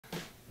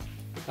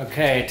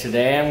Okay,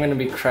 today I'm going to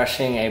be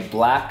crushing a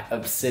black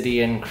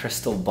obsidian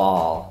crystal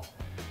ball.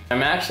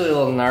 I'm actually a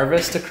little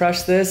nervous to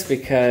crush this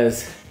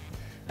because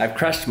I've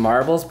crushed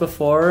marbles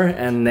before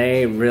and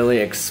they really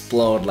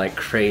explode like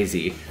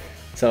crazy.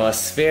 So a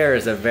sphere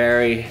is a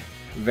very,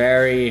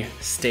 very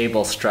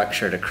stable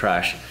structure to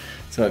crush.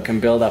 So it can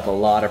build up a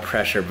lot of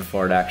pressure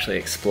before it actually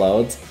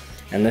explodes.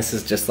 And this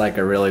is just like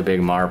a really big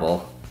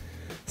marble.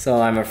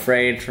 So I'm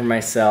afraid for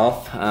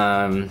myself.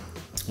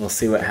 We'll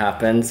see what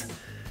happens.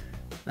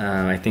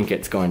 I think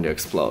it's going to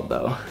explode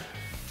though.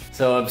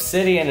 So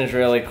obsidian is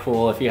really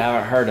cool if you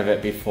haven't heard of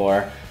it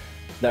before.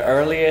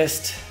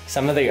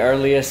 Some of the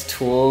earliest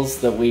tools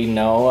that we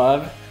know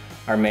of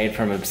are made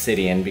from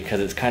obsidian because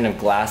it's kind of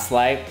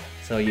glass-like,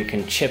 so you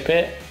can chip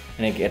it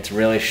and it gets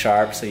really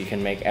sharp so you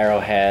can make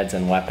arrowheads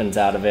and weapons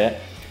out of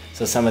it.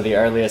 So some of the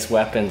earliest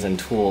weapons and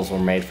tools were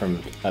made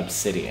from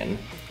obsidian.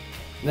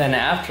 Then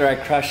after I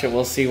crush it,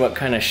 we'll see what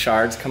kind of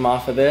shards come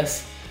off of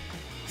this.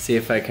 See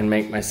if I can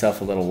make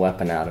myself a little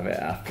weapon out of it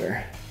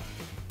after.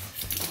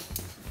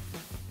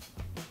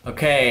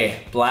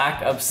 Okay,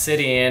 black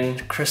obsidian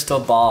crystal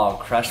ball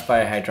crushed by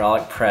a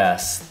hydraulic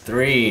press.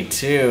 3,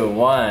 2,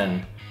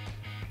 1.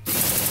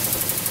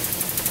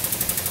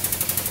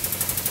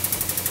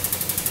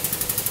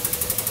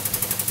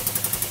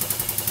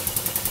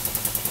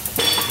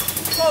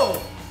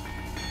 Whoa!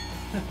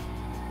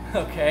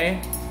 Okay,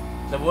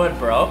 the wood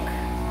broke.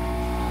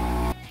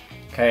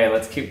 Okay,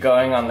 let's keep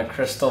going on the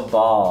crystal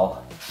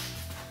ball.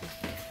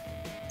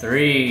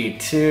 3,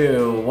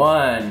 2,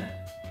 1.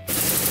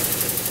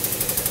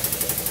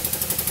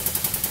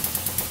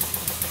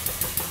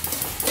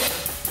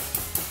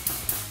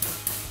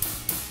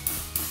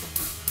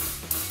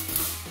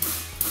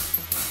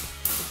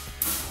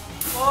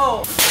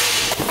 Whoa!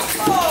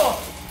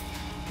 Oh!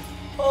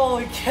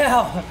 Holy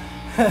cow!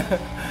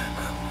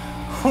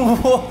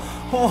 Whoa!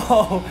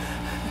 Whoa!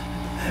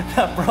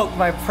 That broke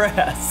my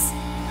press.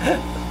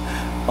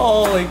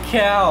 Holy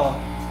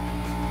cow!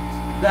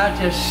 That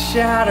just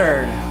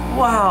shattered.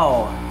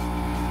 Wow.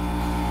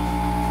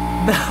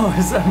 That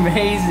was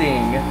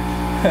amazing.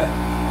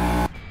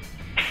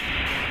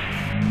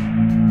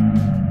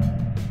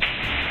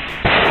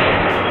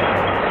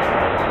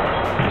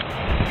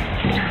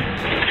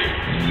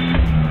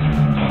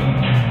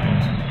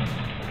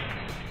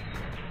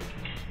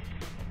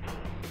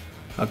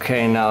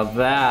 Okay, now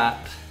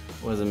that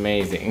was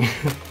amazing.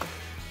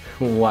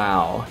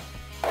 Wow.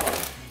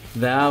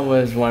 That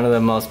was one of the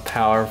most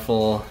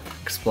powerful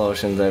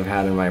explosions I've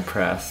had in my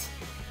press.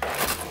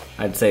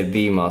 I'd say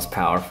the most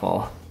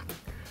powerful.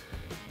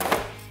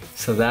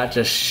 So that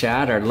just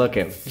shattered. Look,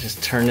 it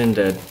just turned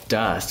into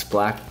dust,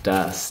 black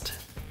dust.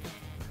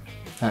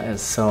 That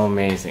is so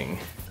amazing.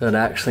 So it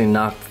actually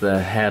knocked the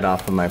head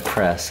off of my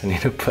press. I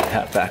need to put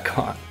that back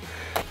on.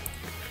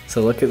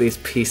 So look at these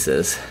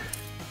pieces.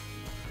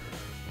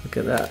 Look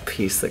at that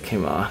piece that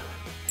came off.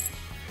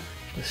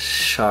 Just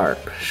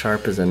sharp,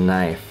 sharp as a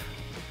knife.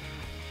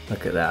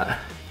 Look at that.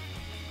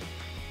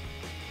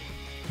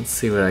 Let's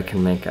see what I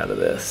can make out of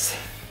this.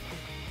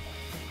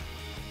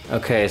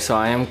 Okay, so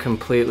I am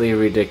completely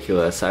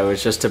ridiculous. I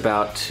was just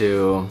about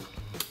to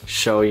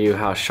show you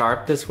how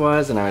sharp this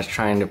was and I was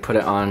trying to put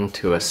it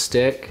onto a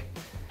stick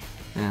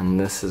and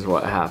this is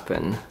what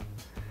happened.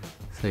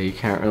 So you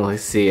can't really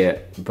see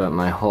it, but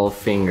my whole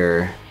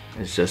finger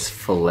is just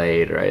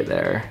filleted right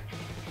there.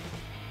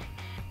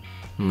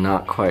 I'm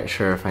not quite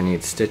sure if I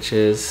need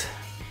stitches,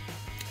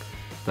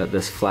 but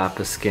this flap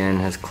of skin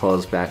has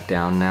closed back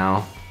down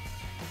now.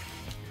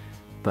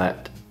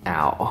 But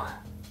ow.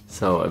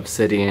 So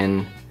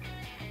obsidian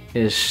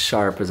is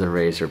sharp as a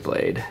razor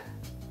blade.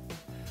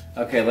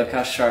 Okay, look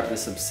how sharp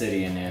this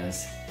obsidian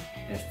is.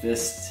 If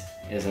this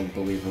isn't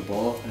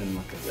believable, then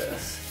look at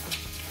this.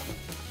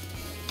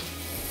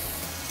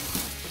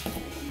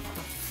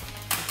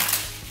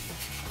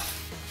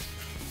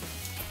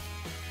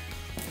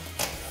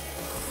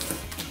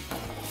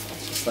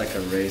 It's just like a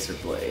razor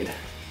blade.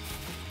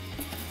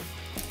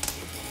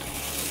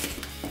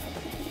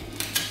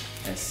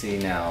 I see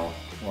now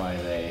why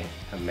they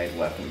have made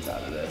weapons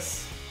out of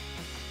this.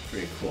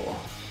 Pretty cool.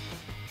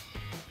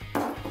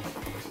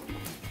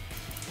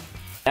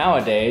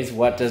 Nowadays,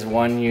 what does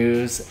one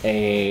use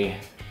an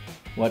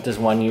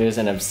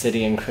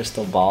obsidian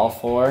crystal ball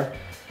for?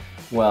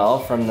 Well,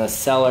 from the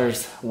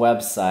seller's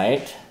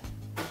website,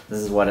 this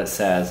is what it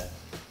says.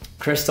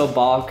 Crystal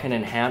ball can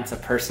enhance a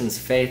person's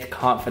faith,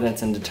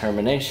 confidence, and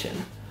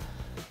determination,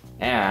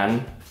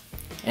 and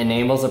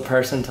enables a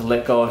person to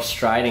let go of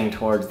striding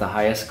towards the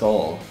highest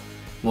goal,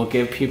 will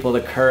give people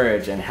the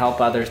courage and help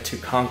others to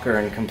conquer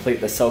and complete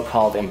the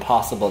so-called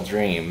impossible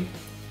dream.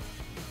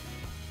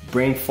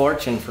 Bring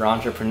fortune for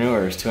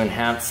entrepreneurs to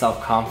enhance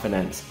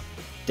self-confidence.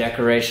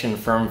 Decoration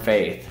firm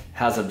faith.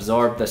 Has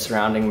absorbed the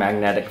surrounding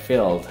magnetic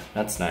field.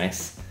 That's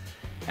nice.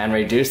 And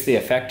reduce the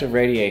effect of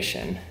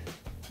radiation.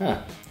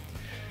 Huh.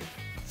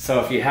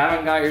 So if you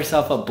haven't got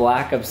yourself a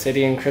black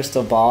obsidian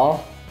crystal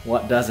ball,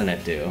 what doesn't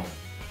it do?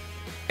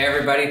 Hey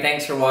everybody,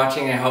 thanks for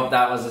watching. I hope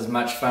that was as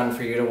much fun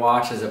for you to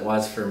watch as it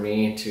was for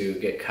me to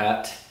get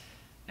cut.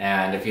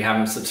 And if you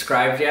haven't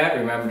subscribed yet,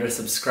 remember to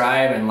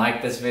subscribe and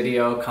like this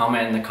video,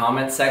 comment in the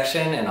comments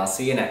section, and I'll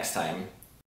see you next time.